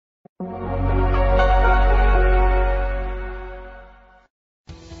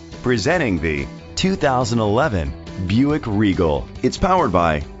Presenting the 2011 Buick Regal. It's powered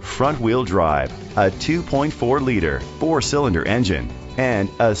by front-wheel drive, a 2.4-liter 4-cylinder engine, and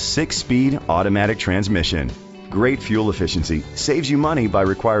a 6-speed automatic transmission. Great fuel efficiency saves you money by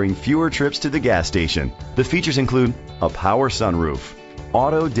requiring fewer trips to the gas station. The features include a power sunroof,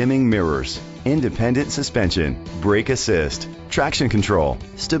 auto-dimming mirrors, independent suspension, brake assist, traction control,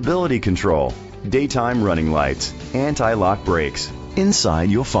 stability control, daytime running lights, anti-lock brakes. Inside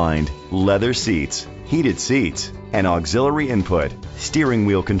you'll find leather seats, heated seats, an auxiliary input, steering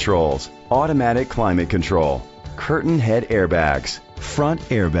wheel controls, automatic climate control, curtain head airbags, front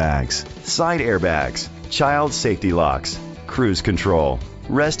airbags, side airbags, child safety locks, cruise control.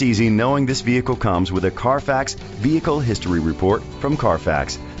 Rest easy knowing this vehicle comes with a Carfax Vehicle History Report from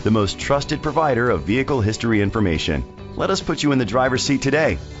Carfax, the most trusted provider of vehicle history information. Let us put you in the driver's seat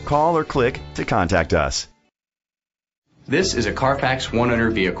today. Call or click to contact us. This is a Carfax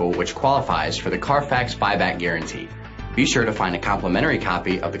one-owner vehicle which qualifies for the Carfax buyback guarantee. Be sure to find a complimentary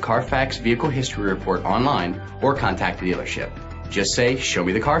copy of the Carfax Vehicle History Report online or contact the dealership. Just say, "Show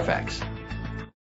me the Carfax."